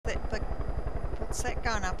What's that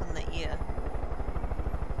going up in the air?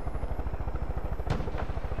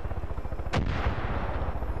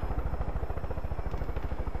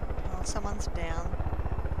 Oh, someone's down.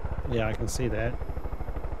 Yeah, I can see that.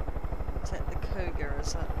 Is that the cougar,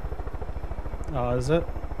 is it? Oh, is it?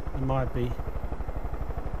 It might be.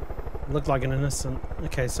 Looked like an innocent.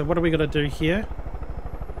 Okay, so what are we going to do here?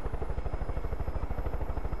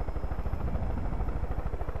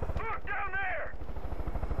 Look down there!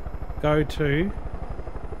 Go to...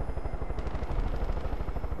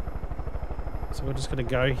 So we're just going to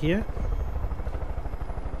go here.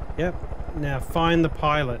 Yep. Now find the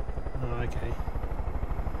pilot. Oh, okay.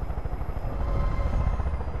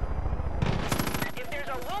 If there's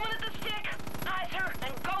a woman at the stick, eyes her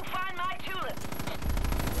and go find my tulip.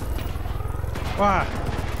 Wow.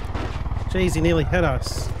 Jeez, he nearly hit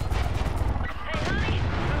us. Hey, honey,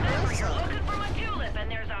 remember you're looking for my tulip, and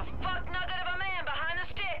there's a fuck nugget of a man behind the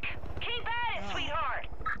stick. Keep at it, sweetheart.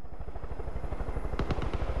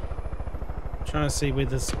 I'm trying to see where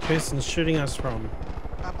this person's shooting us from.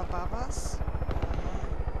 Up above us?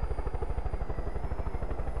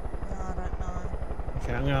 No, I don't know.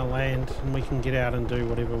 Okay, I'm going to land and we can get out and do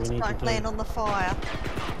whatever we need to Don't do. land on the fire.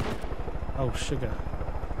 Oh, sugar.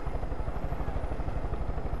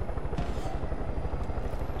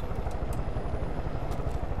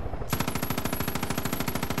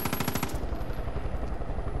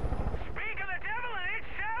 Speak of the devil and it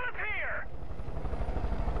shall appear!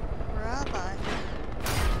 Where are they?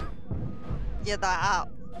 Yeah, they're up.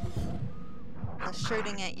 They're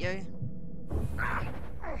shooting at you.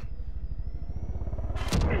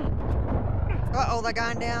 Uh-oh, they're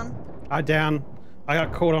going down. I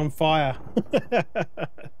got caught on fire.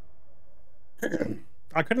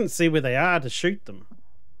 I couldn't see where they are to shoot them.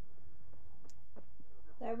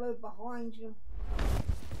 They were behind you.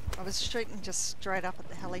 I was shooting just straight up at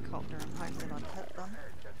the helicopter and hoping that I'd hit them.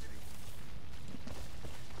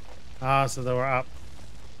 Ah, so they were up.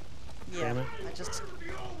 Yeah, Damn it. I just...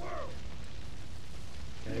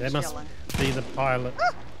 Okay, they must be the pilot.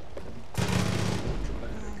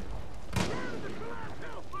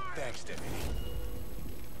 Thanks, Deputy.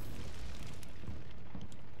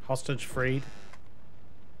 Hostage freed.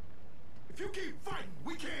 If you keep fighting,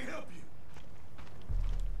 we can't help you.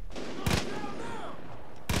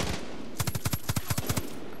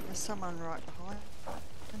 There's someone right behind,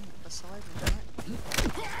 beside me, right?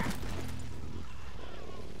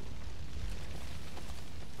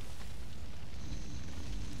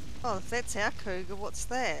 Oh, if that's our cougar, what's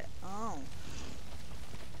that? Oh.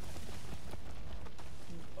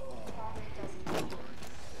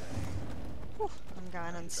 Whew, I'm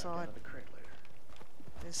going inside.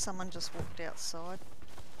 There's someone just walked outside.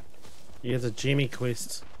 Yeah, the Jimmy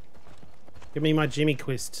quest. Give me my Jimmy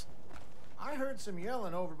quest. I heard some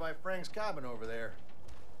yelling over by Frank's cabin over there.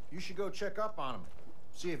 You should go check up on him.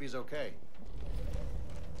 See if he's okay.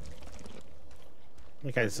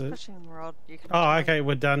 Okay, so... Fishing rod. You can Oh, try. okay,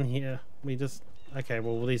 we're done here. We just... Okay,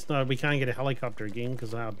 well, there's no... We can't get a helicopter again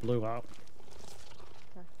because ours blew up.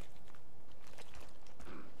 Okay.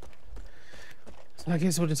 So I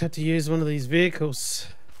guess we'll just have to use one of these vehicles.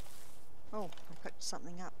 Oh, I picked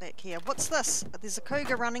something up back here. What's this? There's a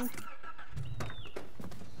cougar running.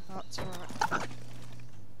 Oh, it's alright.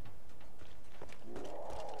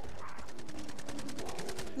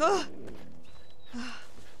 No!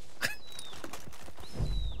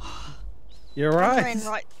 You're One right. ran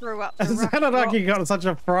right through up the It rough sounded like you got rocks. such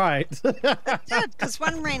a fright. It did, because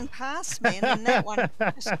one ran past me and then that one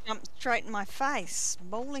just jumped straight in my face,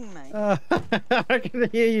 mauling me. I can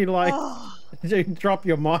hear you like... Oh, Did you drop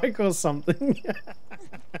your mic or something?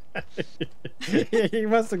 Yeah, you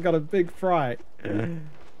must have got a big fright.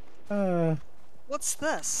 what's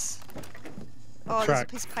this? Oh, there's a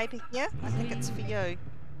Truck. piece of paper here. I think it's for you.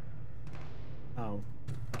 Oh.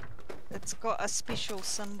 It's got a special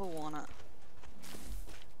symbol on it.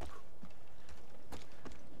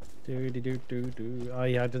 Do. Oh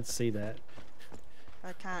yeah, I did see that.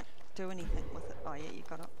 I can't do anything with it. Oh yeah, you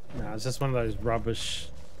got it. No, it's just one of those rubbish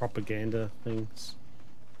propaganda things.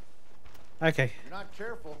 Okay. If you're not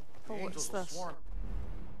careful, the Oh, what's angels will this? swarm.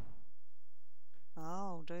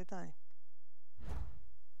 Oh, do they?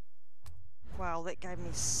 Wow, that gave me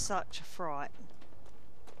such a fright.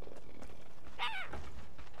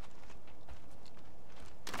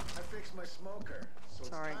 I fixed my smoker, so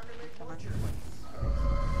Sorry, it's time to make come on. butcher.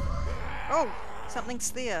 Oh,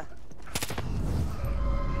 something's there.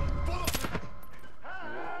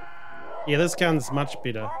 Yeah, this gun's much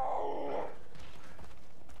better.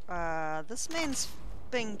 This man's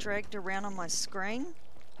being dragged around on my screen.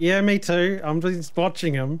 Yeah, me too. I'm just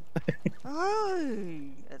watching him. Oh,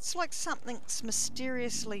 it's like something's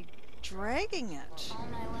mysteriously dragging it. All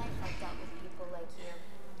my life I've dealt with people like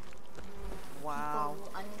you. Wow,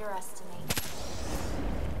 People who underestimate.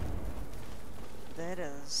 that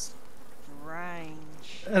is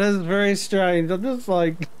strange. It is very strange. I'm just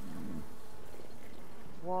like,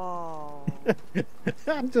 Whoa.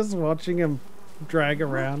 I'm just watching him drag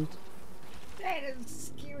around. That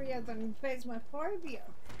is scarier than phasmophobia.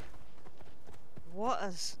 What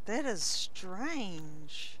is that? Is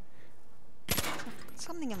strange.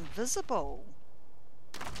 Something invisible.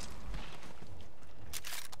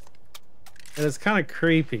 It is kind of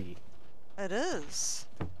creepy. It is.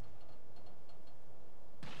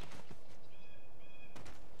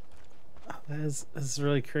 That is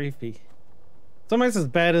really creepy. It's almost as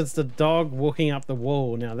bad as the dog walking up the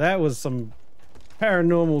wall. Now that was some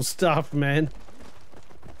paranormal stuff, man.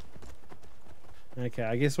 Okay,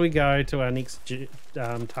 I guess we go to our next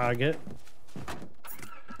target.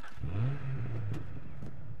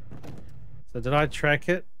 So did I track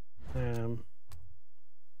it?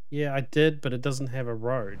 Yeah, I did, but it doesn't have a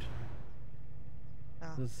road.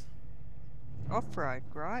 Oh. Off-road,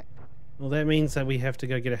 right? Well, that means that we have to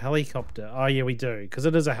go get a helicopter. Oh, yeah, we do, because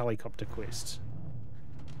it is a helicopter quest.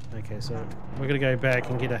 Okay, so we're going to go back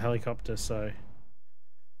and get a helicopter, so...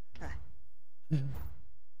 Okay.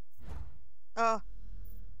 Oh.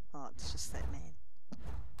 Oh, it's just that man.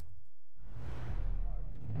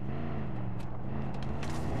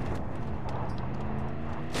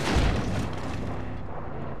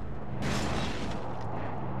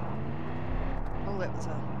 Oh, that was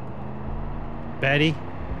a... Baddie?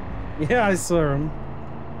 Yeah, I saw him.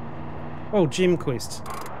 Oh, gem quest.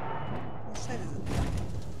 I'll say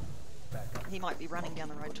he might be running down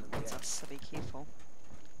the road towards us, so be careful.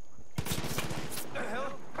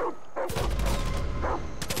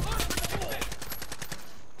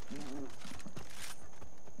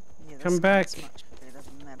 Yeah, Come this back. guy's much better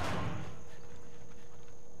than that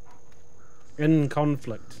one. In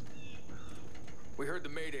conflict. We heard the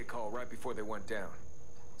Mayday call right before they went down.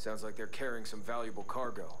 Sounds like they're carrying some valuable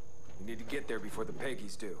cargo. We need to get there before the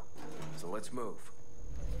Peggies do. So let's move.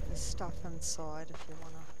 There's stuff inside if you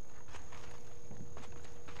wanna.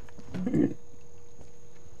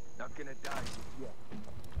 Not gonna die just yet.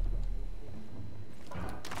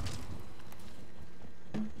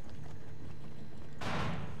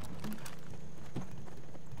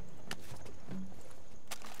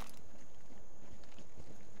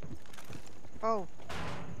 Oh.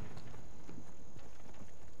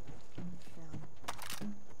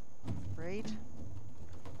 Read.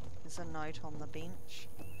 There's a note on the bench.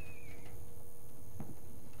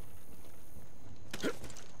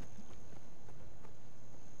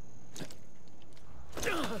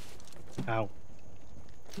 Ow.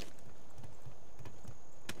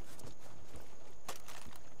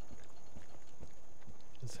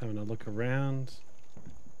 Just having a look around.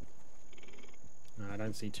 No, I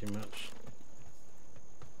don't see too much.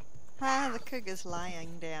 Ah, the cougar's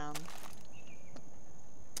lying down.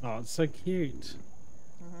 Oh, it's so cute.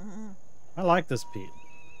 I like this pet.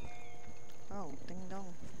 Oh, ding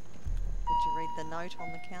dong. Did you read the note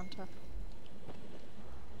on the counter?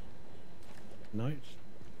 Note.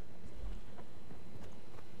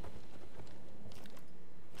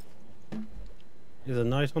 There's a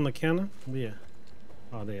note on the counter? Where?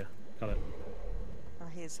 Oh, there. Got it. Oh,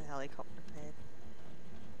 here's the helicopter pad.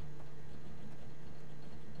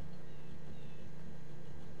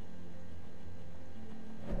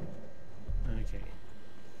 Okay.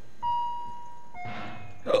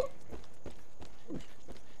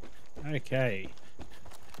 Okay.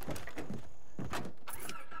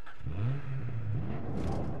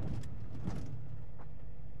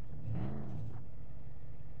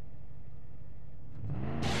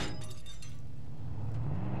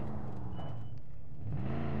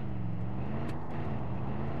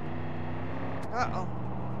 Uh-oh.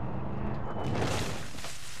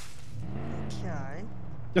 Okay.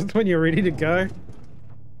 Just when you're ready to go.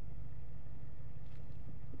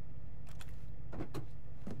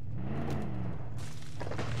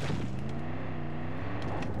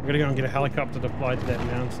 We're gonna go and get a helicopter to fly to that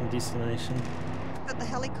mountain destination. But the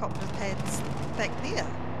helicopter pad's back there.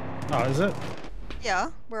 Oh, is it? Yeah,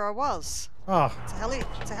 where I was. Oh,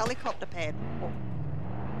 It's a helicopter pad. Oh,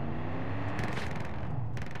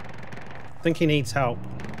 I think he needs help.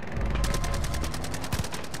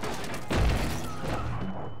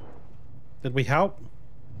 Did we help?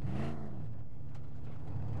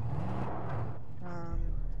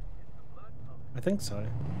 I think so.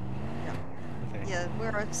 yeah. Okay. Yeah,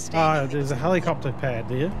 where I'm Ah, standing. there's a helicopter pad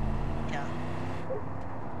there. Yeah.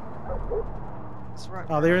 right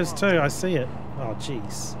Oh, where there I is was. too. I see it. Oh,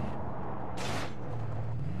 jeez.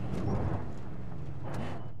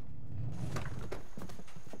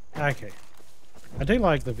 Okay. I do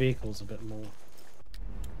like the vehicles a bit more.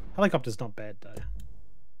 Helicopter's not bad though.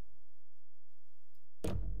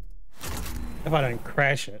 If I don't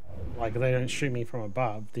crash it, like if they don't shoot me from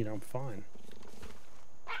above, then I'm fine.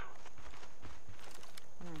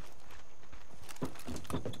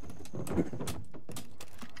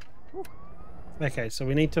 Okay, so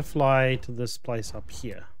we need to fly to this place up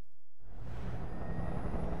here.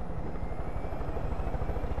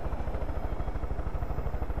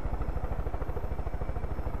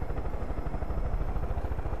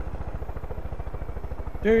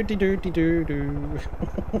 Do do do do do do.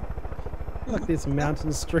 Look, there's a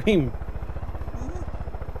mountain stream.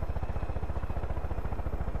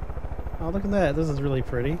 Oh, look at that. This is really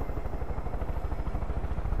pretty.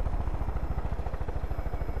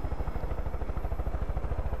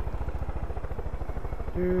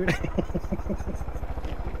 Dude.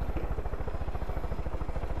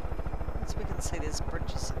 As we can see, there's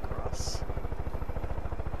bridges across.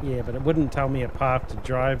 Yeah, but it wouldn't tell me a path to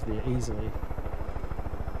drive there easily.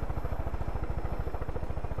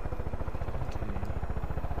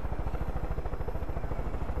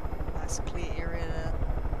 Nice clear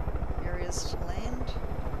areas to land.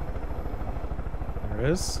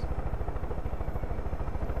 There is.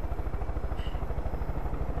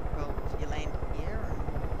 Well, if you land here.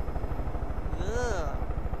 Ugh.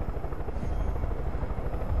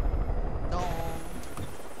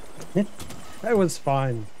 Dong. That was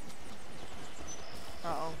fine.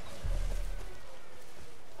 Uh-oh.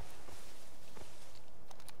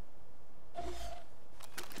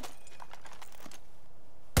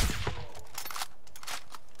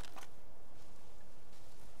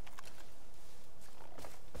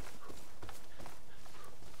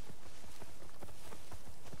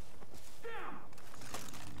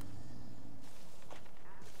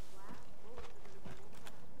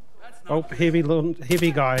 Oh,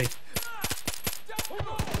 heavy guy.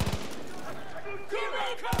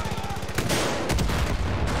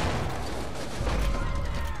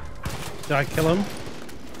 Did I kill him?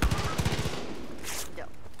 Yep.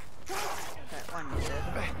 That one you did.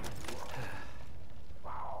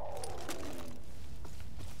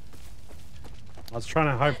 I was trying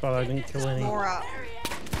to hope that I didn't kill any. More up.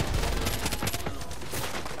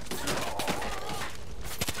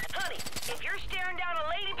 Honey, if you're staring down a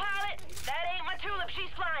lady pilot, that ain't my tulip she's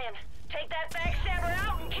flying. Take that backstabber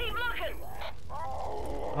out and keep looking.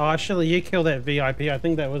 Oh, actually, you killed that VIP. I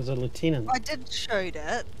think that was a lieutenant. I did shoot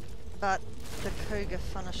it, but the cougar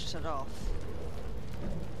finished it off.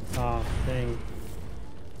 Oh, dang.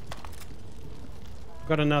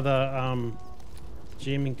 Got another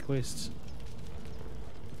jamming quest.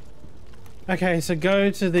 Okay, so go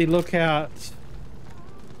to the lookout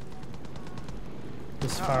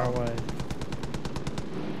this far away.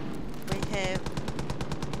 We have a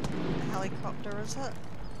helicopter, is it?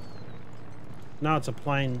 No, it's a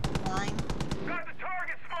plane. Plane. Got the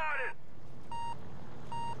target spotted!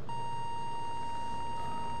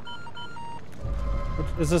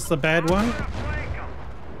 Is this the bad one?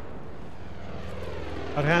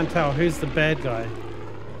 I can't tell. Who's the bad guy?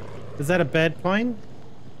 Is that a bad plane?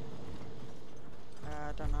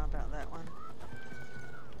 I don't know about that one.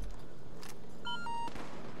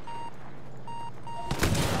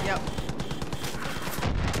 Yep.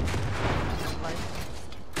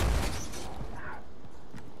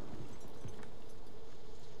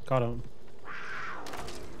 Got him.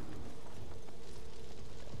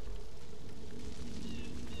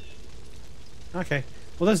 Okay.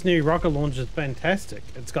 Well, this new rocket launcher is fantastic.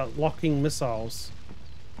 It's got locking missiles.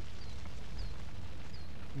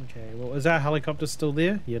 Okay, well, is our helicopter still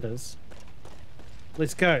there? Yeah, it is.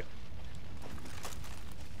 Let's go.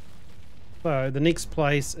 So, the next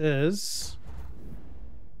place is...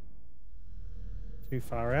 too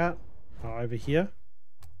far out. Oh, over here.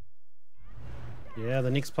 Yeah,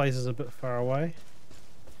 the next place is a bit far away.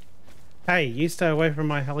 Hey, you stay away from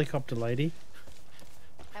my helicopter, lady.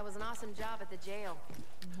 That was an awesome job at the jail.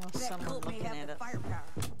 There's someone looking at it.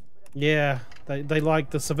 Yeah, they like,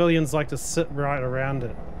 the civilians like to sit right around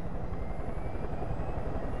it.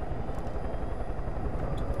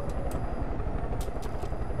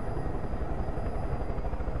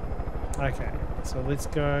 Okay, so let's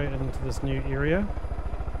go into this new area.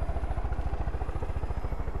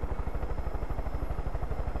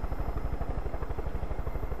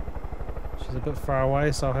 She's a bit far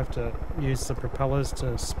away, so I'll have to use the propellers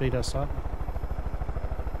to speed us up.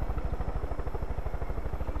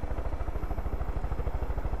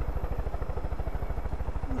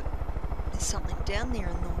 There's something down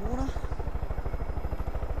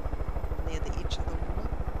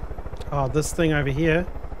Oh, this thing over here.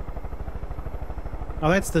 Oh,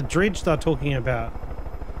 that's the dredge they're talking about.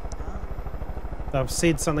 They've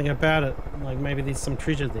said something about it. Like maybe there's some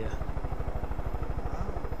treasure there.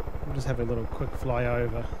 We'll just have a little quick fly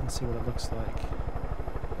over and see what it looks like.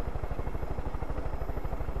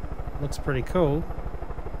 Looks pretty cool.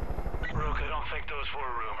 Rook, I don't think those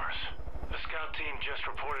were rumors. The scout team just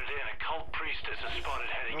reported in a cult priestess is spotted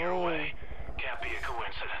heading your way. Can't be a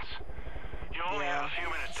coincidence. You only have a few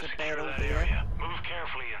minutes to secure that area. Move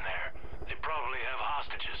carefully in there. They probably have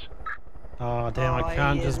hostages. Oh damn, I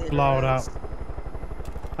can't just blow it up.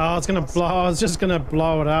 Oh, it's gonna blow. I was just gonna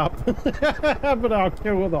blow it up. But I'll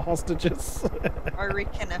kill all the hostages. I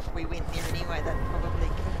reckon if we went there anyway, they'd probably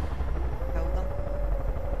kill them.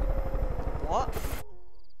 What?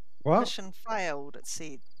 What? Mission failed, it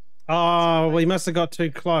said. Oh, we must have got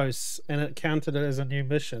too close and it counted it as a new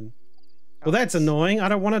mission. Well, that's annoying. I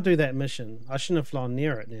don't want to do that mission. I shouldn't have flown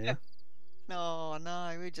near it now. No,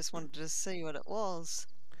 no, we just wanted to see what it was.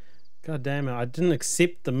 God damn it. I didn't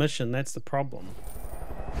accept the mission. That's the problem.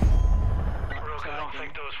 Rook, I don't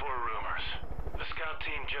think those were rumors. The scout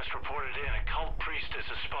team just reported in a cult priestess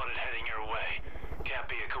is spotted heading your way. Can't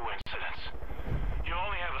be a coincidence. You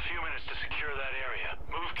only have a few minutes to secure that area.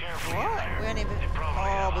 Move carefully in there. We only They probably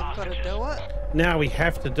have we've got to hostages. do it? Now we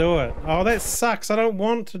have to do it. Oh, that sucks. I don't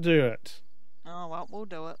want to do it. Oh, well, we'll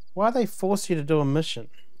do it. Why they force you to do a mission?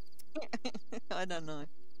 I don't know.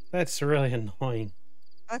 That's really annoying.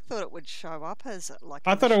 I thought it would show up as like.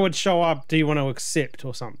 I thought it would show up, do you want to accept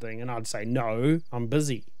or something? And I'd say, no, I'm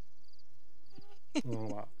busy. Oh,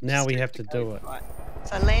 well, now we have to do it. Right.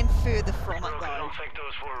 So land further from it Rook, I though, don't think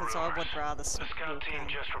those were because rumors. I would rather The scout team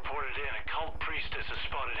just reported in a cult priestess is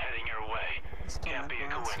spotted heading your way. Can't be a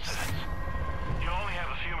coincidence. You only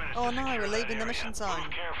have a few minutes Oh to no, secure we're that leaving the area. mission zone.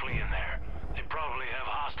 Move carefully in there. They probably have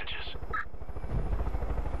hostages.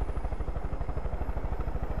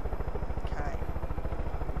 Okay.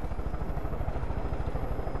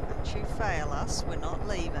 Don't you fail us, we're not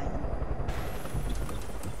leaving.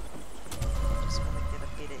 Just want to get a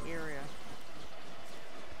better area.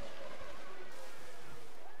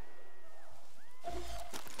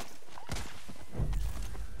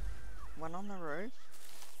 One on the roof.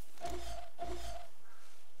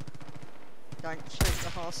 Don't shoot the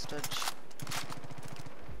hostage.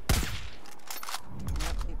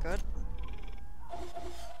 Yep, you good?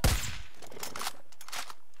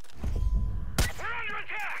 We're under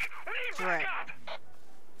attack! We need Right. backup!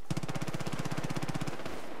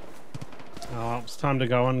 Oh, it's time to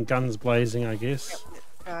go on, guns blazing, I guess.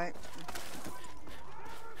 Right.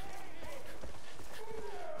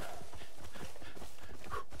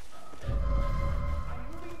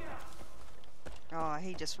 Oh,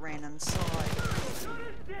 he just ran inside.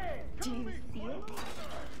 Do you see it?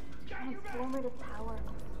 Transformative power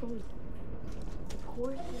of space. The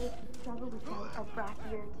core is the struggle without a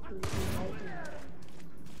brackier to be enlightened.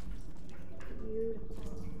 Beautiful,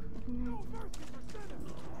 isn't it?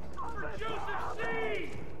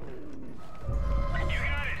 You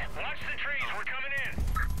got it! Watch the trees, we're coming in!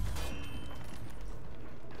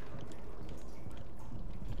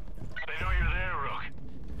 They know you're there, Rook.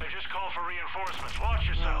 They just called for reinforcements. Watch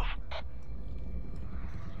yourself!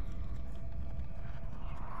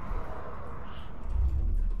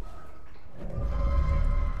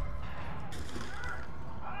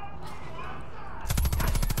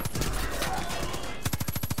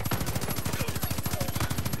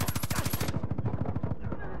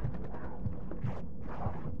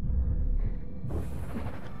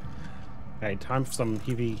 Okay, time for some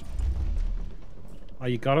heavy... Oh,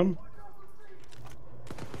 you got him?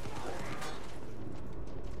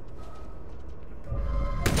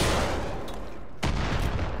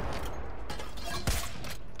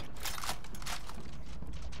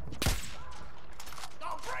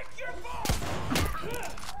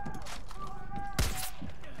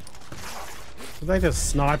 Did they just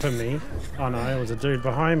sniping me? Oh no, it was a dude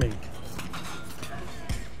behind me.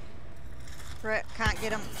 Right, can't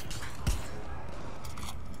get him.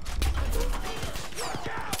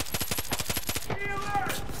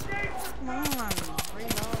 Come on,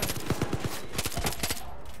 reload.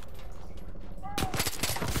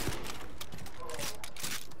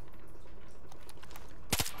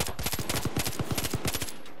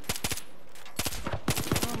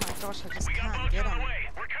 Oh my gosh, I just We got can't boats get on him. the way.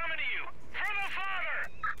 We're coming to you. For the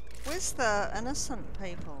father! Where's the innocent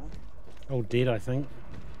people? All dead, I think.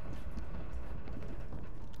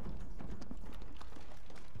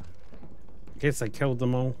 Guess they killed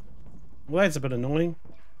them all. Well, that's a bit annoying.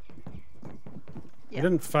 Yeah. They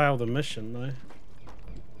didn't fail the mission, though.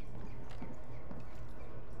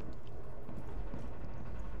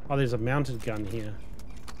 Oh, there's a mounted gun here.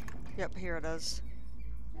 Yep, here it is.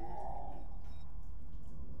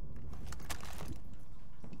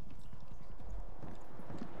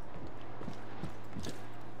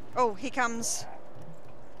 Oh, he comes.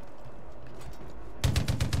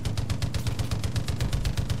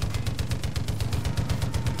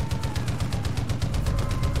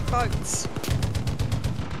 Boats.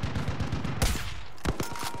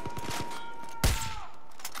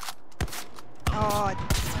 Oh,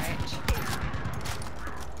 drat.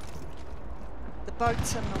 The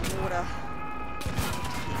boat's in the water.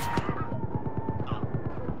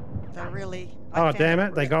 They're really... Oh, damn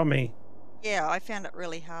it, they got me. Yeah, I found it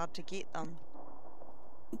really hard to get them.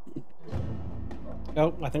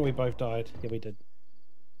 Oh, I think we both died. Yeah, we did.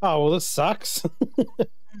 Oh, well, this sucks.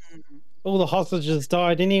 All the hostages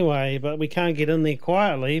died anyway, but we can't get in there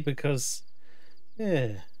quietly because...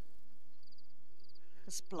 Yeah.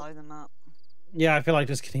 Just blow them up. Yeah, I feel like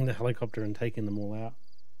just getting the helicopter and taking them all out.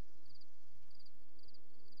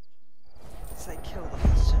 So they kill the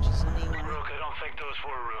hostages anyway. Rook, I don't think those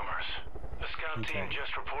were rumors. The scout team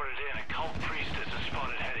just reported in a cult priestess is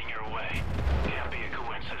spotted heading your way. Can't be a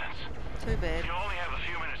coincidence. Too bad. You only have a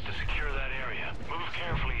few minutes to secure that area. Move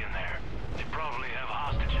carefully in there. They probably have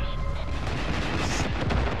hostages.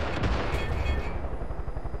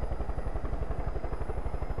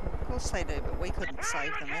 Of course they do, but we couldn't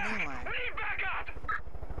save them anyway. Need backup!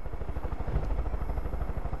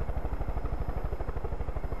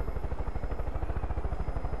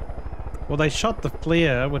 Well, they shot the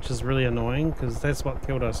flare, which is really annoying because that's what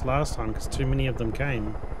killed us last time because too many of them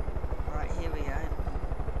came. Right, here we go.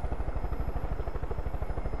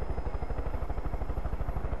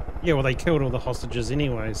 Yeah, well, they killed all the hostages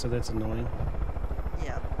anyway, so that's annoying.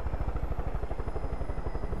 Yeah.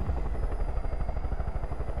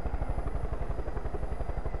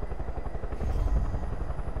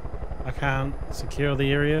 I can't secure the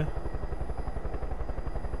area.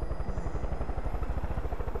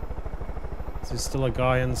 Is there still a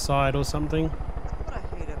guy inside or something? I thought I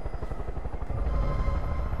heard him.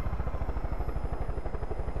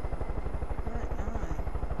 I don't know.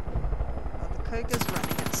 Oh, the cougar's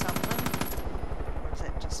running at something. Or is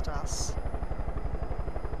that just us?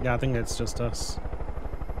 Yeah, I think that's just us.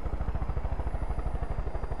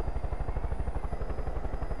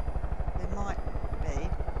 There might be.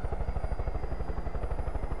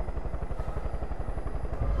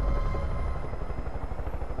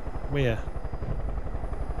 Where?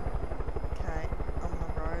 Okay, on the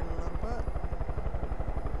road a little bit.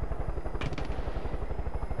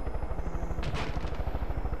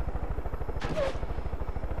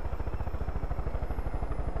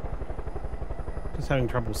 Just having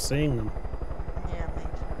trouble seeing them. Yeah, me too.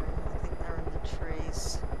 I think they're in the trees.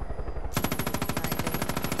 Maybe.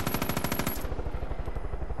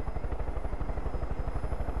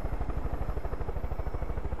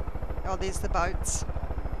 Oh, there's the boats.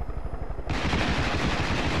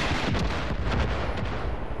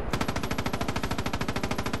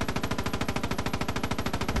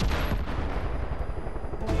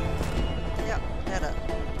 Yep, had it.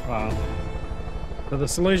 Wow. So the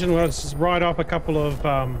solution was just write off a couple of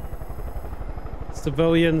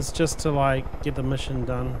civilians just to like get the mission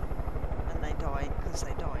done. And they died because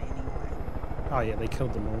they die anyway. Oh yeah, they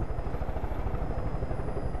killed them all.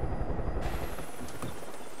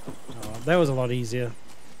 Oh, that was a lot easier.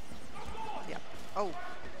 Yeah. Oh.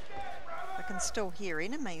 I can still hear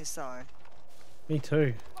enemies though. Me too. You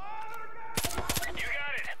got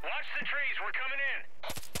it. Watch the trees. We're coming in.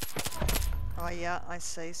 Oh yeah, I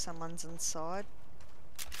see someone's inside.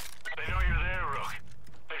 They know you're there, Rook.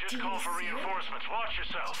 They just called for reinforcements. Watch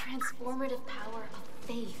yourself. Transformative power of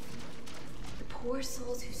faith. The poor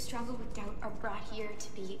souls who struggle with doubt are brought here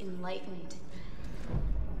to be enlightened.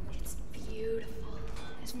 It's beautiful.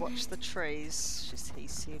 Just watch the trees, just he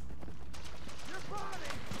said. Your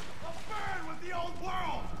body will burn with the old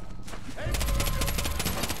world.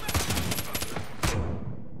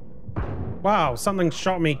 Wow, something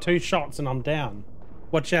shot me 2 shots and I'm down.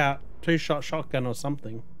 Watch out, 2-shot shotgun or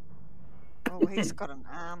something. Oh, he's got an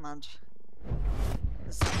armored.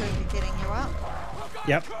 Is the cougar getting you up?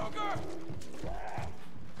 Yep.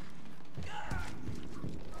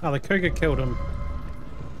 Oh, the cougar killed him.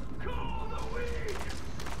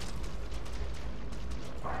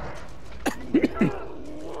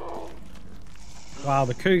 Wow,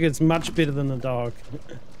 the cougar's much better than the dog.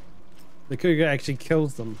 The cougar actually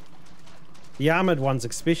kills them. The armored ones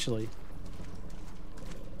especially.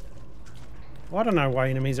 Well, I don't know why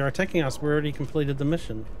enemies are attacking us. We already completed the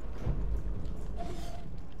mission.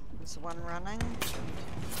 There's one running.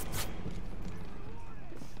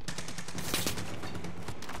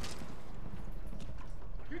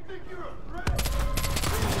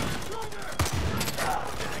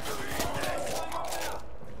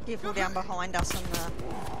 Careful down behind us on the...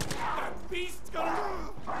 Beast's gonna...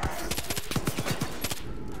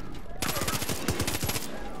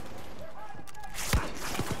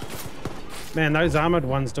 Man, those armored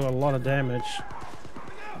ones do a lot of damage.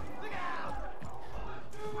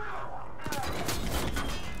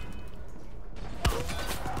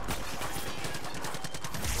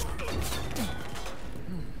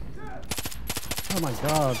 Oh my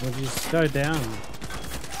god, would you just go down?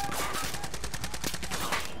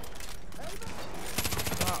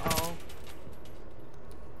 Uh-oh.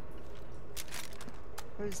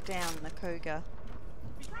 Who's down? The cougar.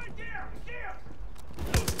 He's right there! Here!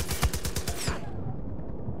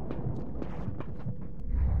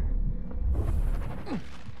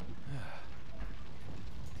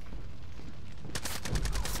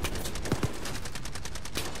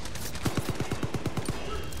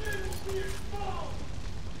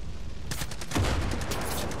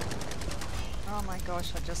 Oh my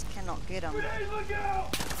gosh, I just cannot get him. Hey, look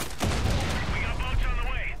out! We got boats on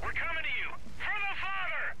the way. We're coming to you. For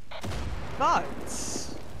the father!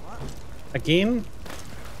 Boats? What? Again?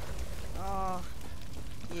 Oh.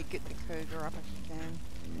 Yeah, get the cougar up if you can.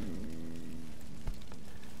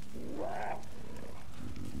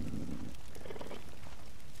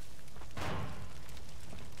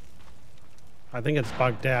 I think it's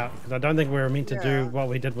bugged out because I don't think we were meant to do Yeah. what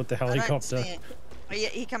we did with the I don't helicopter. see it. Oh yeah,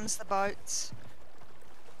 here comes the boats.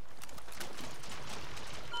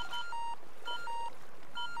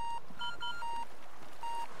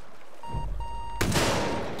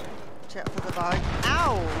 Watch out for the boat.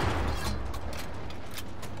 Ow!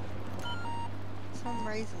 For some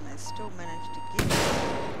reason they still managed to get it.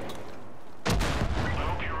 I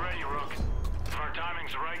hope you're ready, Rook. If our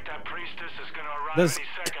timing's right, that priestess is gonna arrive There's- any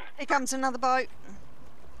second. Here comes another boat.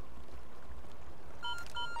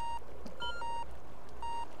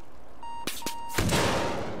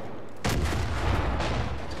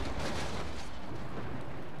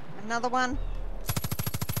 Another one.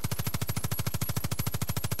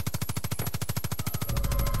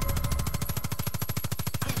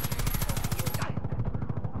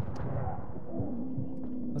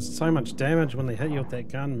 That's so much damage when they hit you with that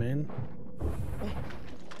gun, man.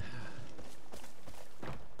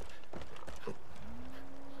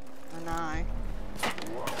 I know.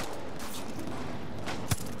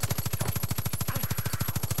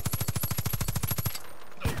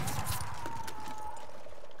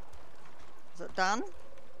 Is it done?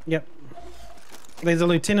 Yep. There's a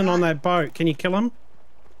lieutenant on that boat. Can you kill him?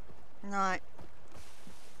 No.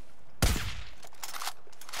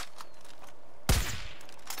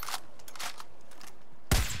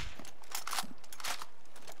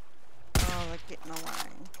 Oh, they're getting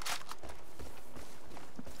away.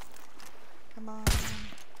 Come on.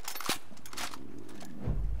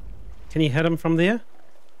 Can you hit him from there?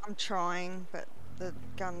 I'm trying, but the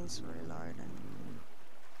gun's reloading.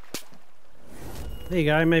 There you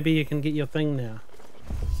go. Maybe you can get your thing now.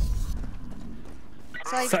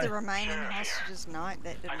 Save So- the remaining hostages. No, that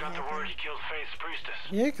didn't I got the word happen. he killed Faith's priestess.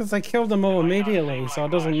 Yeah, because they killed them all immediately, so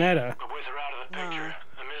it doesn't matter. But with her out of the No. picture,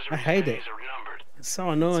 the I misery hate days it. are numbered. It's so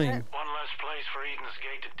annoying. One less place for Eden's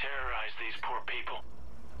Gate to terrorize these poor people.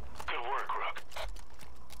 Good work, Rook.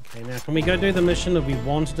 Okay, now can we go do the mission that we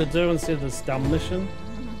wanted to do instead of this dumb mission?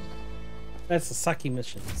 That's the sucky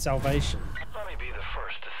mission. Salvation. Let me be the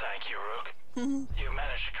first to thank you, Rook. You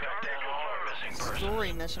managed to track down all our missing persons.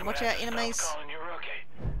 Story mission. Watch out, enemies. Stop calling you Rookie.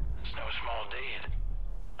 It's no small deed.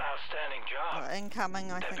 Outstanding job. Oh,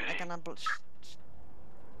 incoming, I think they're Deputy. gonna...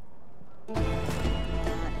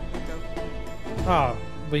 Alright, go. Oh,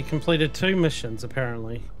 we completed 2 missions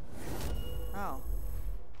apparently. Oh.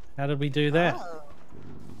 How did we do that? Oh.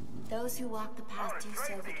 Those who walk the path do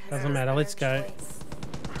so because Doesn't it is matter, let's their go. choice.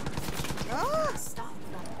 Ah! Stop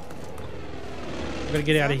them. We've got to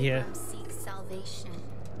get out of here. Let them seek salvation.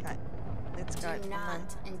 Okay, let's go. Do Come on.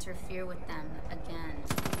 not interfere with them again.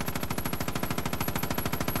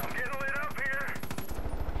 I'm getting lit up here.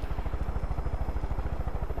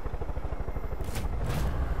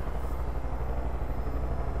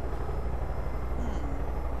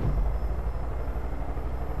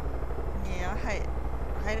 Yeah, I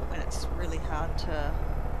hate it when it's really hard to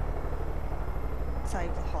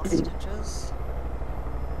save the hostages.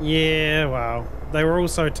 Yeah, well, they were all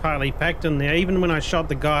so tightly packed in there. Even when I shot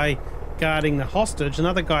the guy guarding the hostage,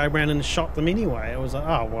 another guy ran and shot them anyway. I was like,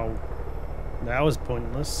 oh, well, that was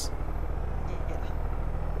pointless. Yeah.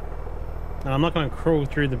 And I'm not going to crawl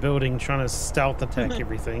through the building trying to stealth attack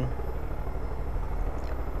everything.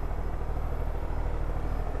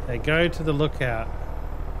 Okay, go to the lookout.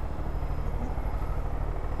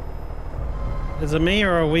 Is it me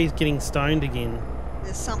or are we getting stoned again?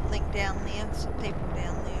 There's something down there. Some people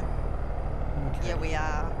down there. Okay. Yeah, we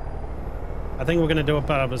are. I think we're going to do a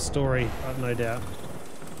part of a story, no doubt.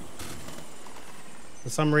 For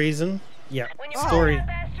some reason. Yeah. When you Story. find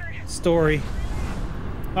that bastard, Story.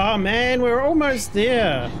 Oh man, we're almost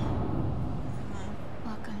there.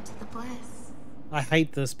 Welcome to the bliss. I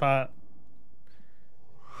hate this part.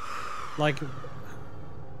 Like,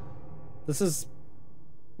 this is...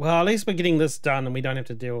 Well, at least we're getting this done and we don't have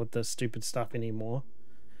to deal with this stupid stuff anymore.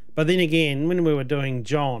 But then again, when we were doing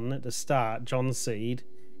John at the start, John Seed,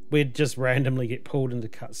 we'd just randomly get pulled into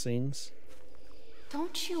cutscenes.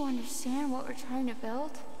 Don't you understand what we're trying to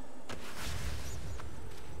build?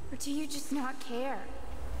 Or do you just not care?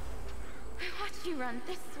 I watch you run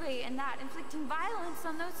this way and that, inflicting violence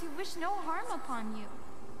on those who wish no harm upon you.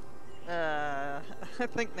 I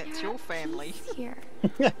think that's You're your at family. peace here.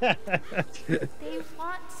 They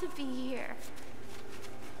want to be here.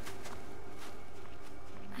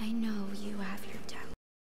 I know you have your doubts.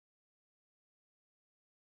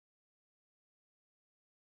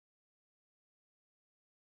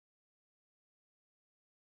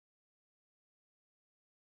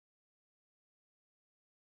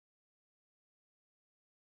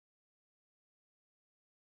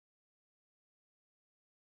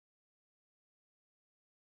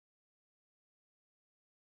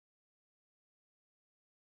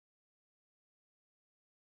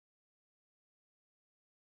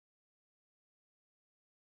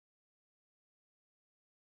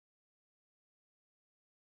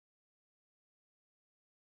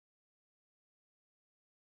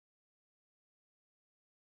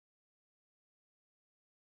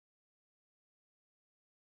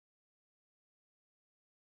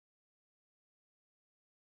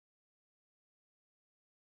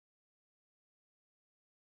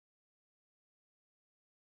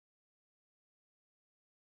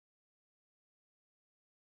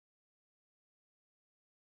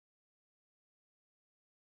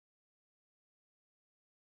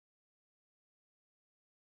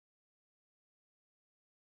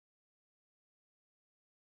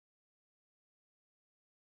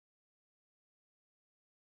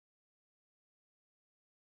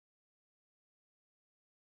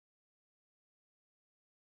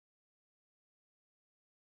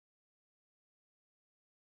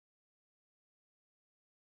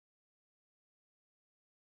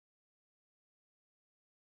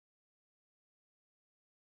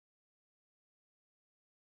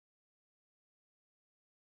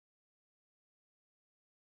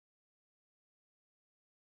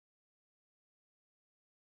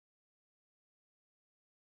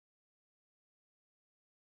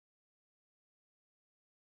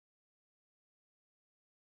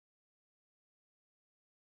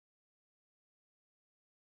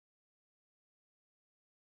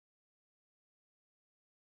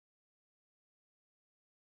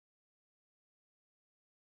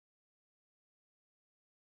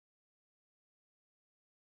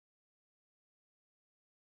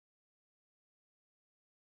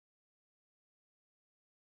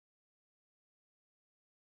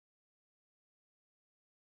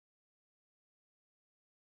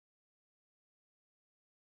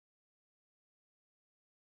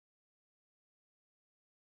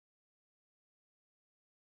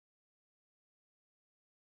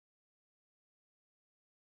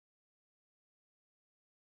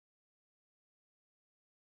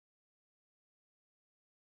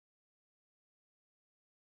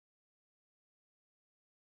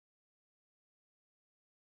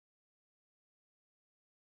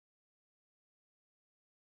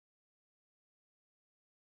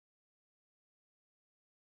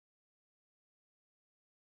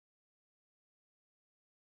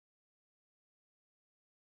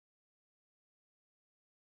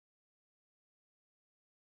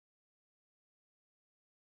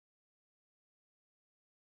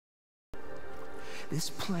 This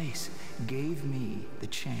place gave me the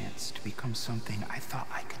chance to become something I thought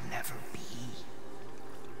I could never be.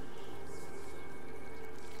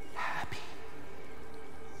 Happy.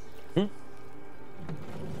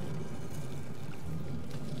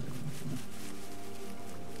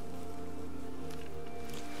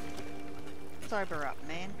 Sober up,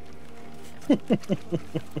 man.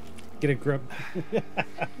 Get a grip. Yeah.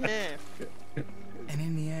 And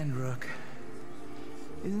in the end, Rook,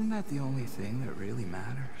 isn't that the only thing that really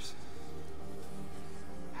matters?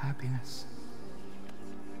 Happiness.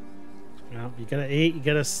 Well, you gotta eat, you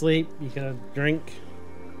gotta sleep, you gotta drink.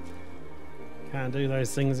 Can't do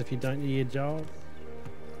those things if you don't do your job.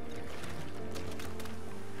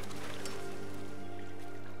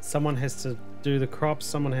 Someone has to do the crops,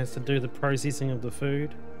 someone has to do the processing of the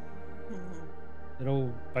food. It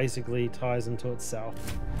all basically ties into itself.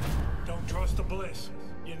 Don't trust the Bliss.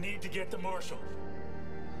 You need to get the Marshal.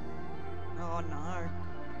 Oh no.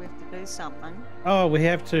 We have to do something. Oh, we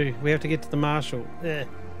have to. We have to get to the Marshal. You're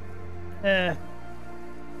Don't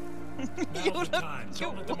let the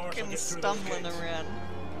Marshal walking, get through those stumbling gates. around.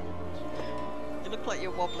 You look like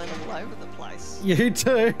you're wobbling all over the place. You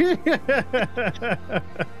too.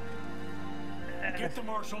 Get the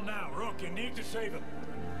Marshal now, Rook. You need to save him.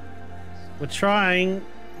 We're trying.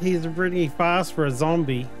 He's pretty fast for a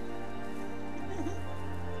zombie.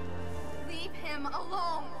 Leave him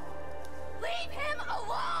alone! Leave him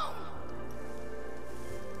alone!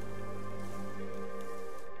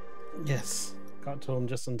 Yes. Got to him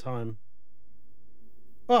just in time.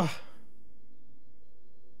 Oh.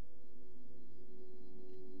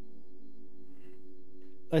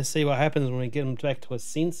 Let's see what happens when we get him back to his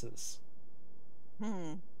senses.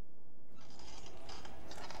 You're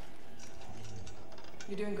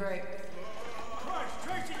doing great. Christ,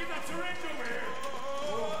 Tracy, get that syringe over here!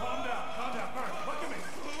 Oh, calm down, calm down. All right, look at me.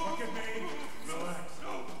 Look at me. Relax.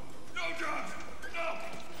 No drugs. No.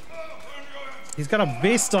 He's got a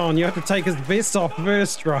vest on. You have to take his vest off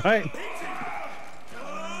first, right?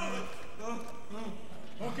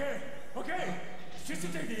 Okay. Just to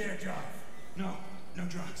take the edge off. No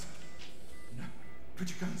drugs. No. Put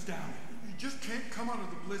your guns down. You just can't come out of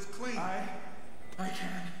the Bliss clean. I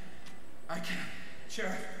can.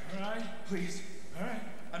 Sheriff. All right. Please. All right.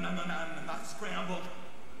 I'm not scrambled.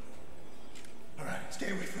 All right.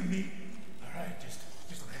 Stay away from me. All right. Just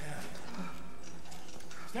lay down.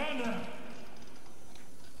 Stand down.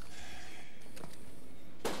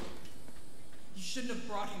 You shouldn't have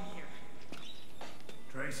brought him here.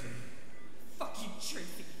 Tracy. Fuck you,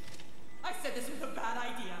 Tracy. I said this was a bad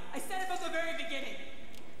idea. I said it from the very beginning.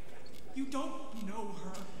 You don't know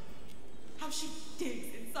her. How she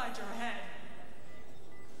digs inside your head.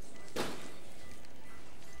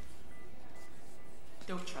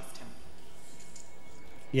 Don't trust him.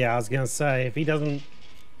 Yeah, I was gonna say, if he doesn't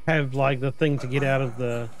have like the thing to get out of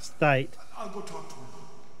the state, I'll go talk to him.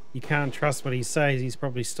 you can't trust what he says. He's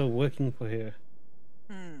probably still working for her.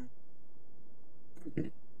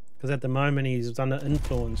 Because at the moment he's under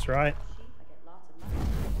influence, right?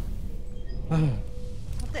 What'd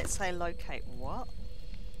that say, locate what?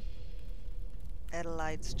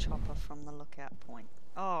 Adelaide's chopper from the lookout point.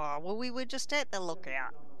 Oh, well, we were just at the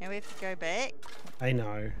lookout. Now we have to go back. I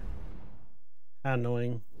know. How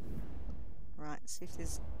annoying. Right, see if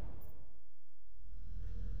there's...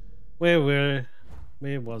 Where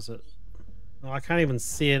was it? Oh, I can't even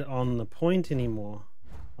see it on the point anymore.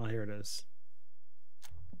 Oh, here it is.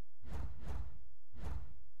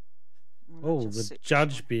 Oh, the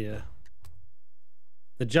Judge Beer.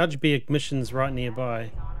 The Judge Beer mission's right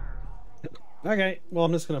nearby. Okay, well,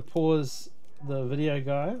 I'm just going to pause the video,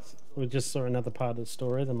 guys. We just saw another part of the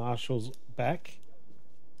story. The Marshal's back.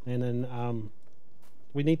 And then,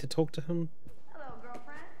 we need to talk to him. Hello,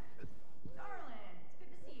 girlfriend. Darling, it's good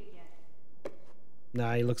to see you again.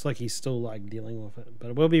 Nah, he looks like he's still, like, dealing with it.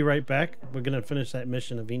 But we'll be right back. We're going to finish that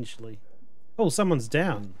mission eventually. Oh, someone's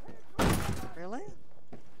down. Really?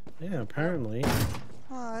 Yeah, apparently.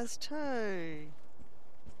 Oh, there's two.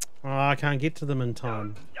 Oh, I can't get to them in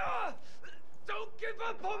time. Don't give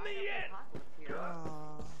up on me yet!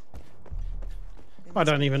 Oh. I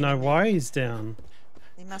don't even know why he's down.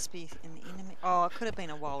 He must be in the enemy. Oh, it could have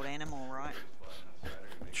been a wild animal, right?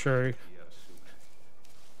 True.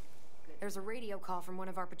 There's a radio call from one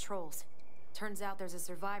of our patrols. Turns out there's a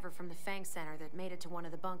survivor from the Fang Center that made it to one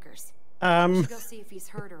of the bunkers. We should go see if he's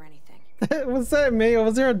hurt or anything. Was that me, or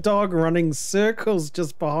was there a dog running circles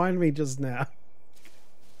just behind me just now?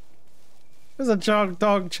 There's a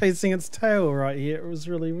dog chasing its tail right here. It was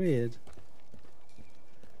really weird.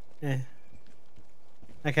 Yeah.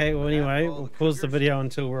 Okay, well anyway, we'll pause the video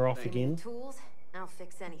until we're off again. Tools? I'll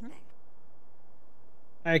fix anything.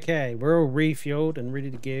 Okay, we're all refueled and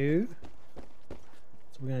ready to go.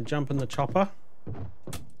 So we're going to jump in the chopper.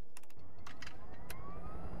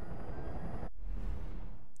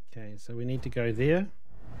 Okay, so we need to go there.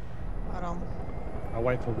 Hold on. I'll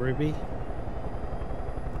wait for Ruby.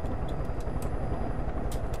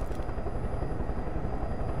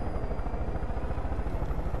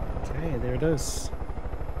 Okay, there it is.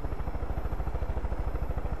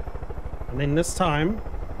 And then this time,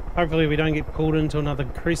 hopefully we don't get pulled into another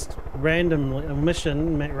quest randomly, a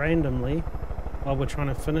mission randomly while we're trying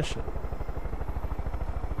to finish it.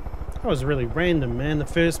 That was really random, man. The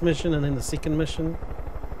first mission and then the second mission.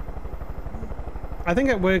 I think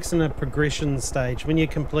it works in a progression stage. When you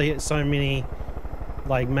complete so many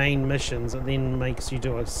like main missions, it then makes you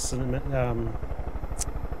do a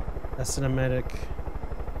a cinematic.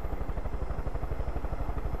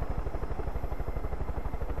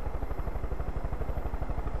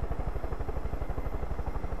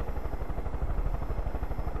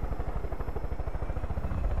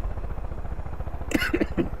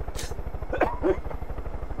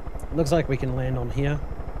 Looks like we can land on here.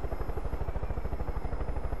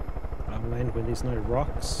 I'll land where there's no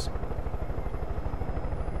rocks.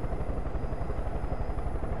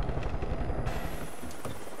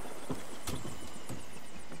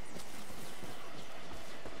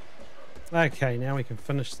 Okay, now we can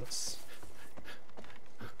finish this.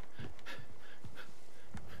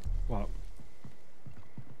 What?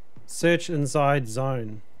 Search inside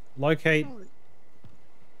zone. Locate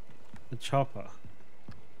the chopper.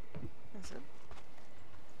 Is it?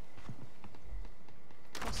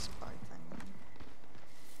 Crossbow thing.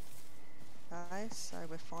 Okay, so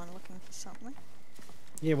we're fine looking for something.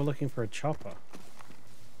 Yeah, we're looking for a chopper.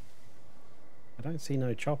 I don't see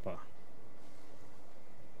no chopper.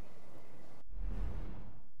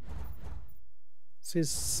 It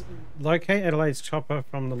says locate Adelaide's chopper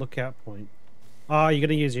from the lookout point. Oh, you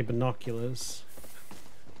gotta use your binoculars.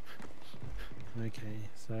 Okay,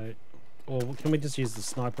 so, or can we just use the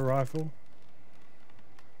sniper rifle?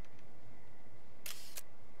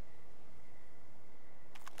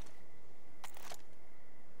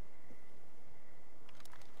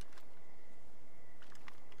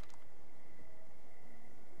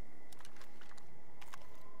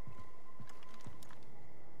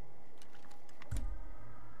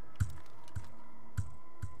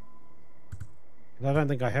 I don't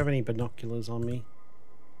think I have any binoculars on me.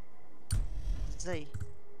 Z.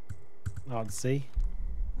 Oh, it's Z.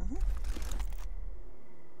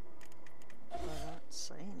 I don't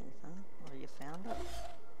see anything. Well, you found it?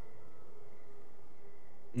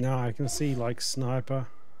 No, I can see like sniper,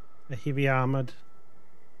 a heavy armored.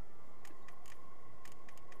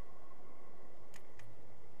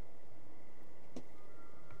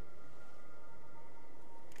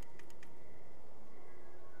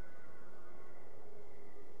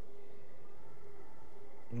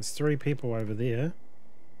 There's 3 people over there.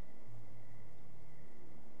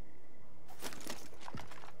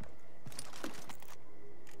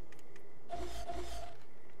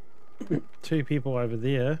 Two people over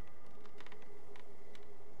there.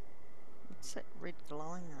 What's that red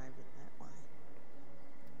glowing over that way?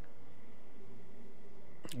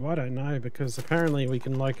 Well, I don't know, because apparently we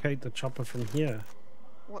can locate the chopper from here.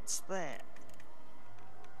 What's that?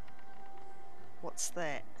 What's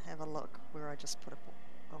that? Have a look where I just put a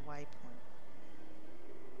waypoint.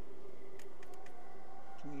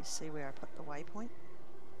 Can you see where I put the waypoint?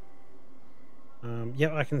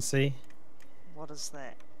 Yeah, I can see. What is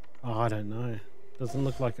that? Oh, I don't know. Doesn't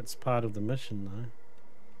look like it's part of the mission, though.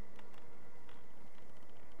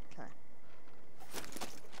 Okay.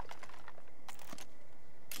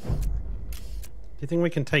 Do you think we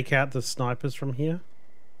can take out the snipers from here?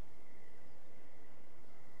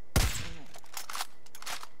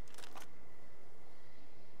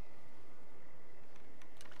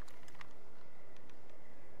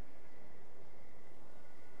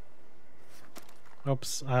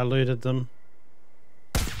 Oops, I eluded them.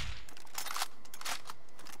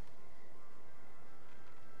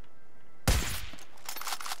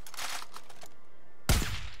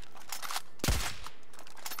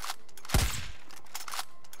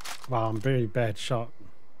 Wow, I'm a very bad shot.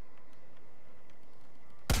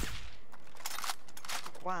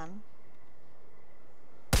 One.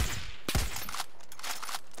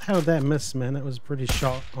 How did that miss, man? It was a pretty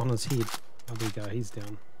shot on his head. Oh, there you go, he's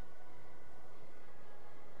down.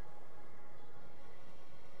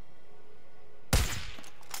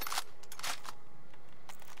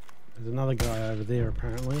 There's another guy over there,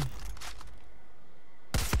 apparently.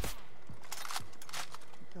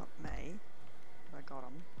 Got me. I got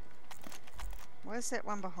him. Where's that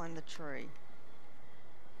one behind the tree?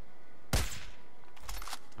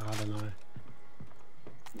 I don't know.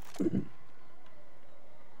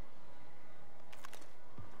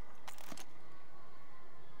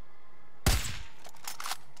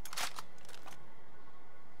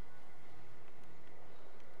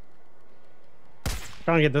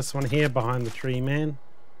 Try and get this one here behind the tree, man.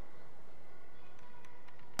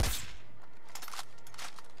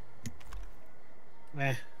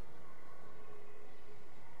 Eh.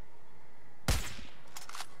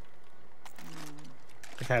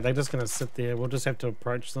 Okay, they're just gonna sit there. We'll just have to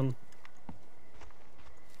approach them.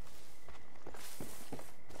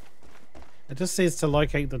 It just says to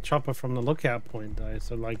locate the chopper from the lookout point, though.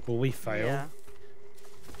 So, like, will we fail? Yeah.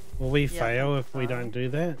 Will we fail if we don't do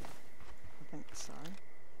that? I think so.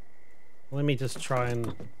 Let me just try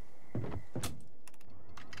and Let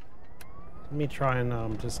me try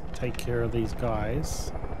and just take care of these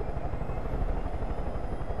guys.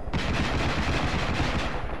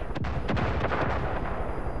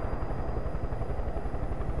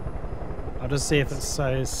 I'll just see if it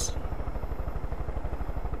says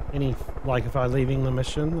any, like if I'm leaving the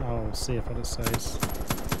mission, I'll see if it says.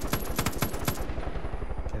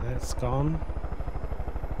 Okay, that's gone.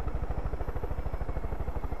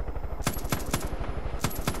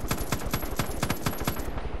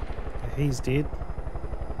 Okay, he's dead.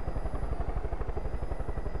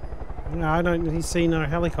 No, I don't see no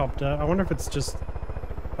helicopter. I wonder if it's just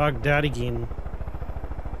bugged out again.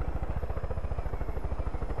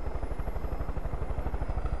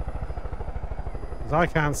 I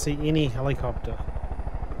can't see any helicopter.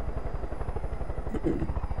 No,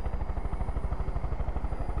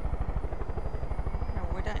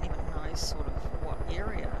 we don't even know sort of what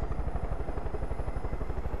area.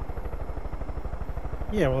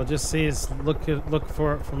 Yeah, well, it just says look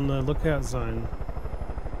for it from the lookout zone.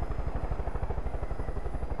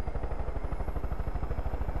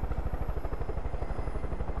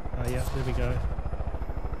 Oh yeah, there we go.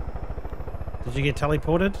 Did you get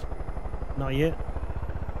teleported? Not yet.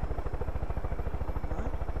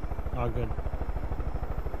 Oh, good.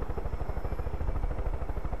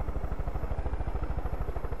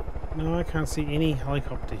 No, I can't see any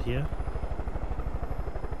helicopter here.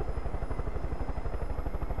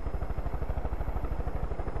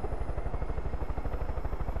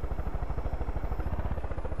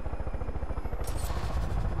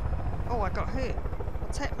 Oh, I got hurt.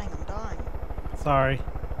 What's happening? I'm dying. Sorry.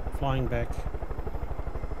 Flying back.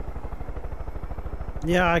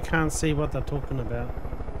 Yeah, I can't see what they're talking about.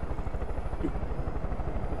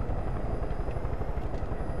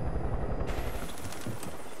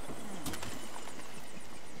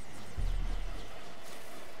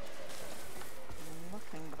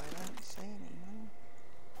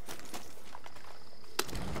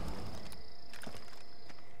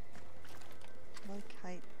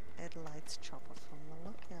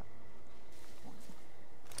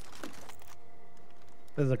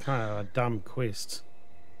 This is a kind of a dumb quest.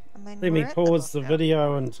 I mean, let me pause the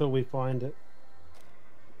video until we find it.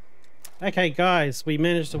 Okay guys, we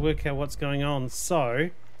managed to work out what's going on.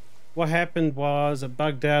 So what happened was it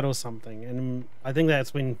bugged out or something, and I think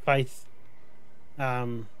that's when Faith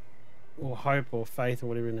or Hope or Faith or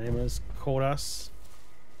whatever her name is caught us.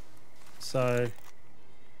 So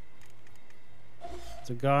there's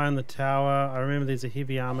a guy in the tower. I remember there's a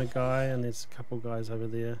heavy armor guy and there's a couple guys over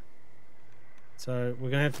there. So we're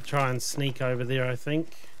gonna have to try and sneak over there, I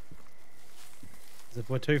think. If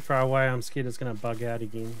we're too far away, I'm scared it's gonna bug out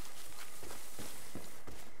again.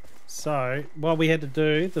 So what we had to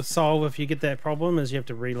do to solve if you get that problem is you have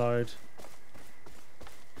to reload.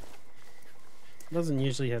 It doesn't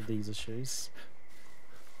usually have these issues.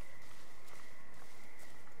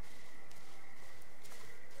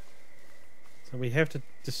 So we have to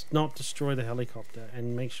just not destroy the helicopter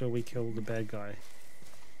and make sure we kill the bad guy.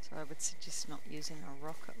 So I would suggest not using a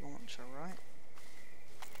rocket launcher, right?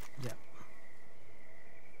 Yeah.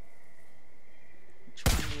 Which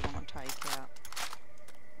one do you want to take out?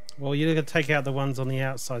 Well, you're going to take out the ones on the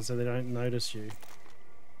outside so they don't notice you.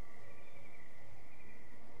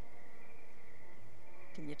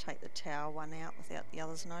 Can you take the tower one out without the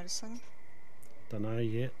others noticing? Don't know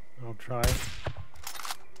yet. I'll try.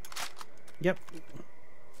 Yep.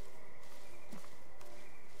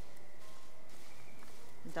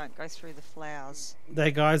 Don't go through the flowers.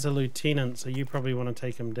 That guy's a lieutenant, so you probably want to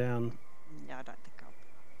take him down. Yeah, I don't think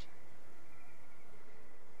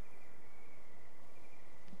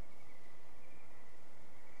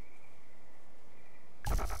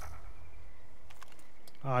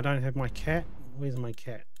I'll. Oh, I don't have my cat. Where's my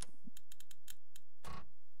cat?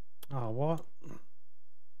 Oh, what?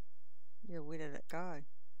 Yeah, where did it go?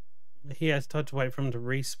 He has to wait for him to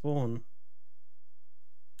respawn.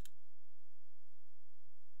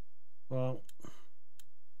 Well,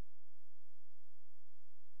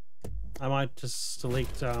 I might just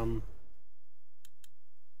select the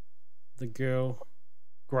girl,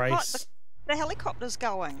 Grace. What? The helicopter's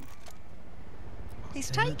going. He's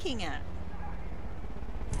taking it.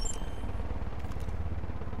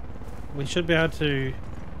 We should be able to...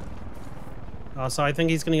 Oh, so I think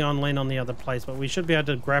he's going to go and land on the other place, but we should be able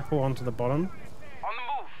to grapple onto the bottom. On the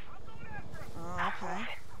move. Oh, okay.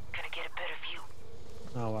 Gonna get a better view.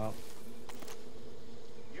 Oh, well.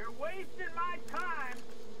 You're wasting my time.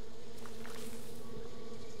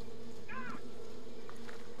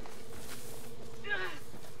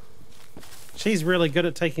 She's really good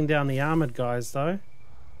at taking down the armored guys, though.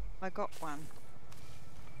 I got one.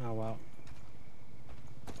 Oh well.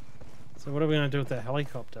 So what are we going to do with that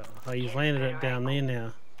helicopter? Oh, you've landed it down there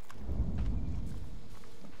now.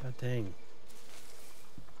 God dang.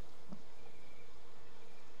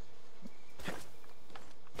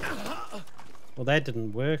 Well, that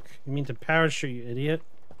didn't work. You mean to parachute, you idiot.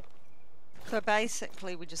 So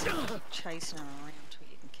basically, we just have to keep chasing them around till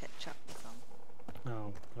you can catch up with them.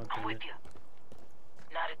 Oh, God damn it. I'm with you.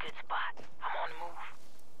 Not a good spot. I'm on the move.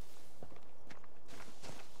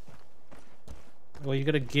 Well, you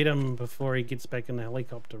got to get him before he gets back in the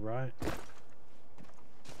helicopter, right?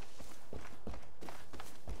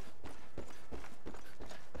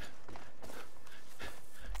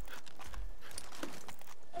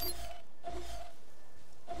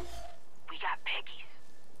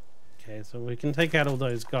 Okay, so we can take out all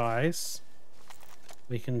those guys.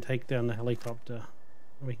 We can take down the helicopter.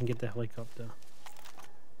 We can get the helicopter.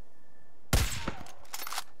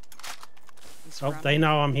 Oh, they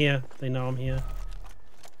know I'm here. They know I'm here.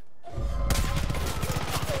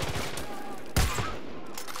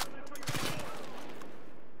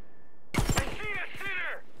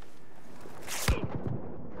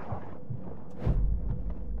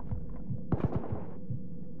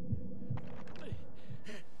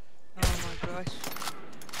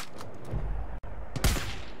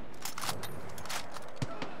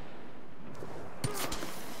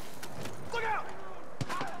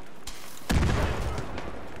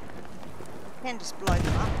 Can just blow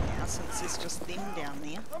them up now since there's just them down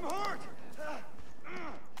there. I'm hurt.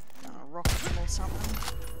 Rocket them or something.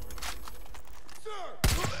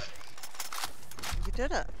 You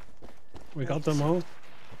did it. We got them all.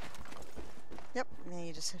 Yep. Now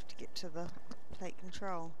you just have to get to the plate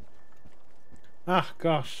control. Ah,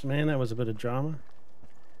 gosh, man, that was a bit of drama.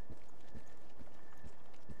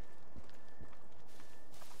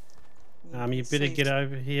 You better get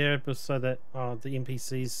over here so that the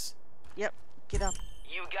NPCs. Yep. Get up.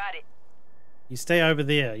 You got it. You stay over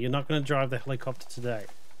there. You're not going to drive the helicopter today.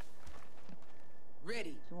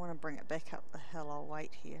 Ready. If you want to bring it back up the hill, I'll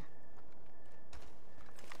wait here.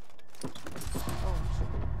 Oh.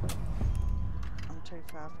 I'm too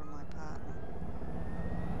far from my partner.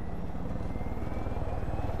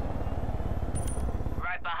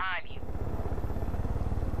 Right behind you.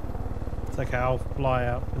 It's okay, I'll fly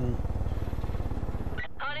up and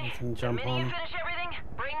Honey, you can jump the minute on. you finish everything,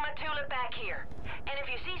 bring my tulip back here. And if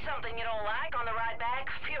you see something you don't like on the ride back,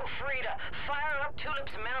 feel free to fire up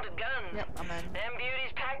Tulip's mounted guns. Yep, I'm in. Them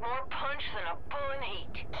beauties pack more punch than a bull in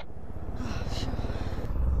heat.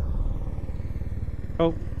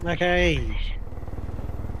 Oh, okay.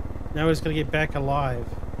 Now we're just going to get back alive.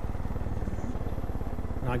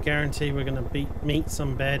 And I guarantee we're going to meet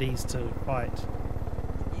some baddies to fight.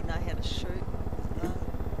 You know how to shoot? No?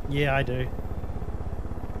 Yeah, I do.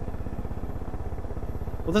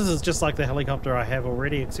 Well, this is just like the helicopter I have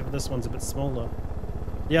already, except this one's a bit smaller.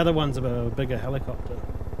 The other one's a bigger helicopter.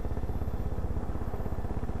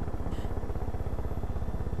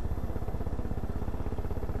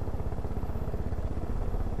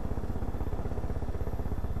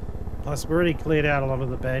 Plus, we already cleared out a lot of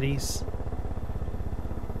the baddies.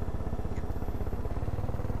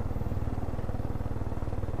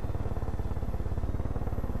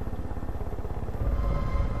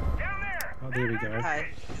 Oh, there we go. Hi.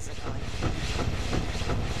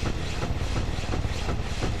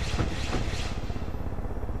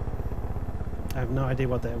 I have no idea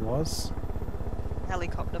what that was.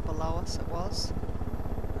 Helicopter below us it was.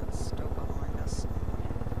 It's still behind us.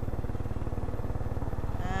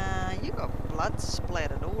 You got blood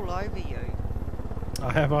splattered all over you. Oh,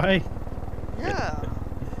 have I? Yeah.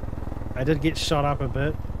 I did get shot up a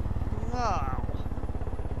bit. Wow.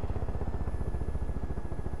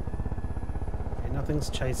 Okay, nothing's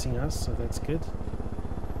chasing us, so that's good.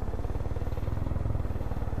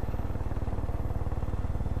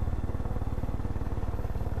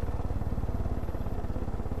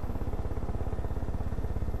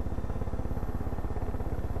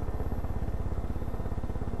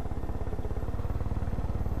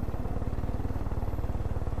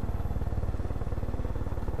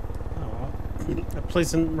 A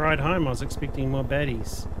pleasant ride home. I was expecting more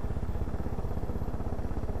baddies.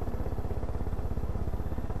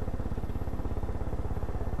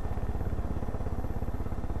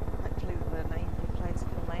 Hopefully the naval place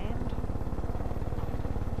can land.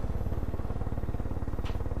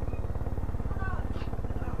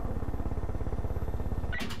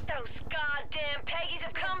 Those goddamn Peggies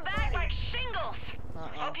have come back like shingles.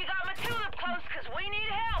 Hope you got my tulip close, because we need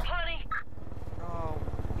help, honey. Oh,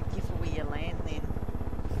 be careful where you land then.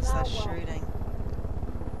 Because they're shooting.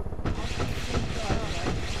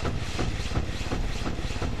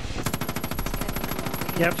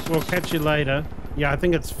 Yep, we'll catch you later. Yeah, I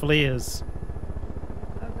think it's flares.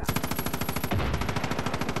 Okay.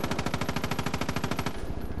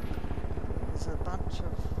 There's a bunch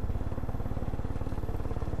of...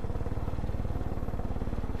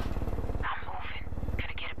 I'm moving.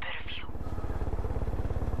 Gonna get a better view.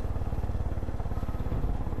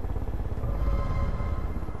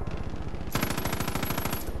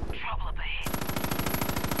 Trouble up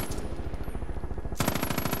ahead.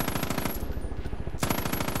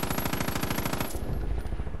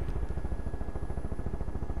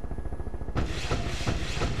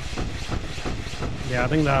 Yeah, I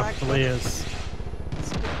think they're flares. There's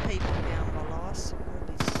good people down below us.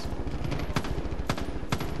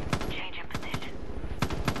 Changing position.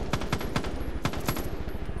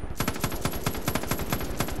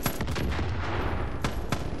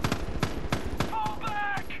 Fall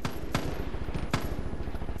back!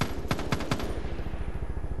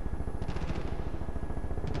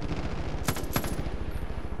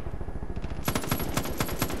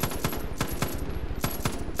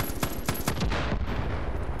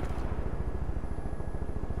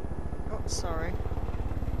 Oh, sorry.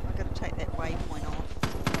 I've got to take that waypoint off.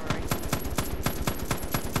 Sorry.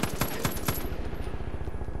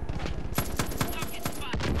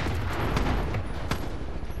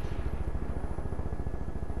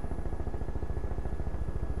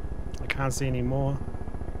 I can't see any more.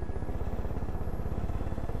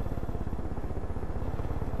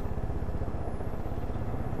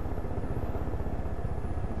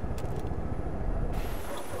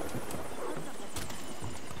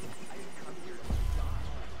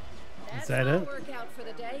 Is that it? Workout for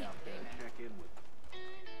the day.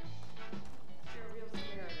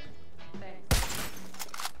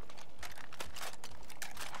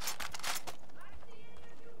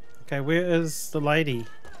 Okay, where is the lady?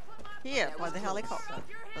 Here, by the helicopter.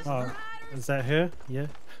 Oh, is that her? Yeah.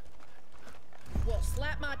 Well,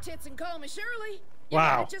 slap my tits and call me Shirley. You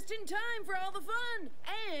Wow. got it just in time for all the fun.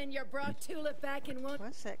 And you brought Tulip back in one.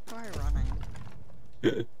 Where's that guy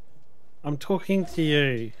running? I'm talking to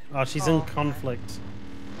you. Oh, she's in conflict.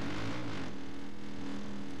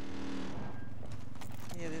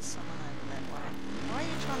 Yeah, there's someone over that way. Why are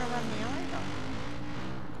you trying to run me over?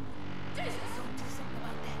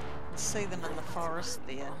 I see them in the forest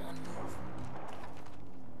there.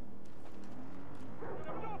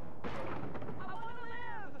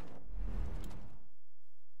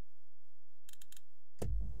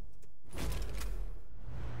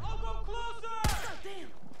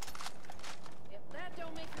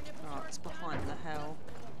 Oh, it's behind the hill.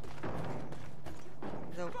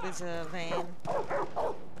 There's a van.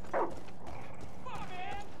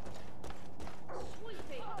 Sweet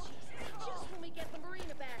baby Jesus, just when we get the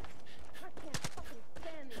marina back. I can't fucking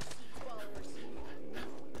stand these seed swallowers.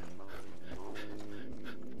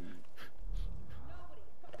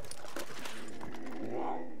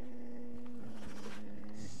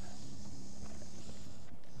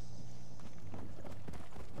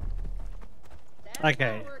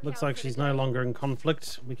 Okay, looks like she's no longer in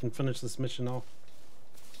conflict. We can finish this mission off.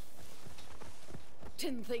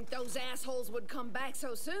 Didn't think those assholes would come back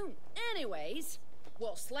so soon. Anyways,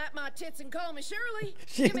 well, slap my tits and call me Shirley.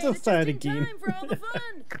 She You made just it said just in again. time for all the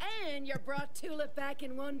fun. And you brought Tulip back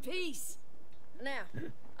in one piece. Now,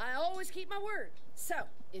 I always keep my word. So,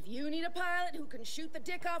 if you need a pilot who can shoot the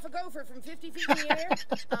dick off a gopher from 50 feet in the air,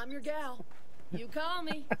 I'm your gal. You call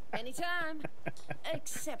me anytime.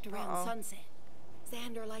 Except around sunset.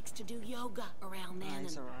 Xander likes to do yoga around then,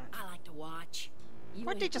 and I like to watch. You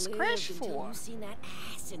What did he ain't just lived crash until for? you've seen that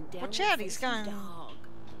ass and down Watch that out, he's face of going dog.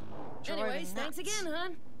 driving Anyways, thanks nuts. again,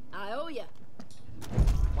 hon. I owe ya.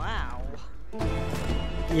 Wow.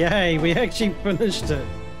 Yay, we actually finished it.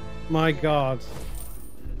 My god.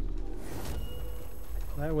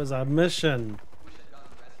 That was our mission.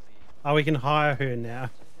 Oh, we can hire her now.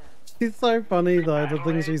 She's so funny though, the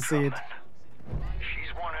things she said.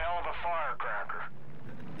 She's one hell of a firecracker.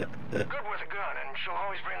 Good with a gun, and she'll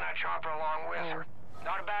always bring that chopper along with her.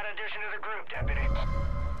 Not a bad addition to the group, Deputy.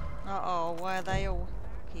 Uh-oh, why are they all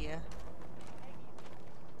here?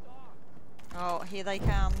 Oh, here they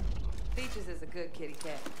come. Features is a good kitty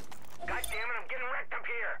cat. God damn it, I'm getting wrecked up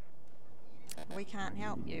here. We can't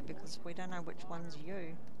help you because we don't know which one's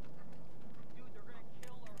you.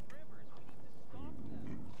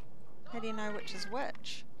 How do you know which is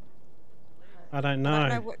which? I don't know. I don't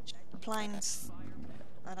know which planes.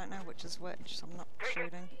 I don't know which is which, so I'm not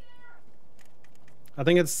shooting. I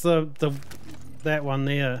think it's that one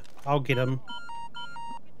there. I'll get him.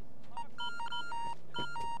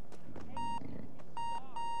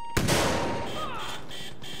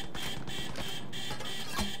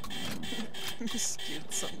 Skid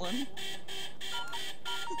doing.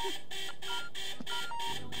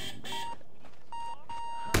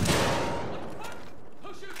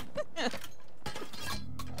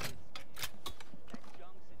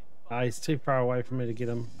 Ah, he's too far away for me to get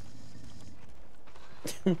him.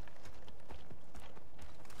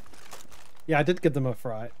 Yeah, I did give them a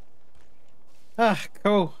fright. Ah,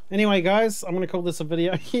 cool. Anyway, guys, I'm going to call this a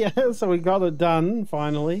video here. So we got it done,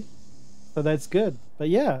 finally. So that's good. But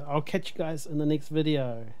yeah, I'll catch you guys in the next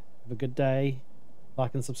video. Have a good day.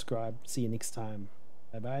 Like and subscribe. See you next time.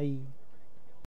 Bye-bye.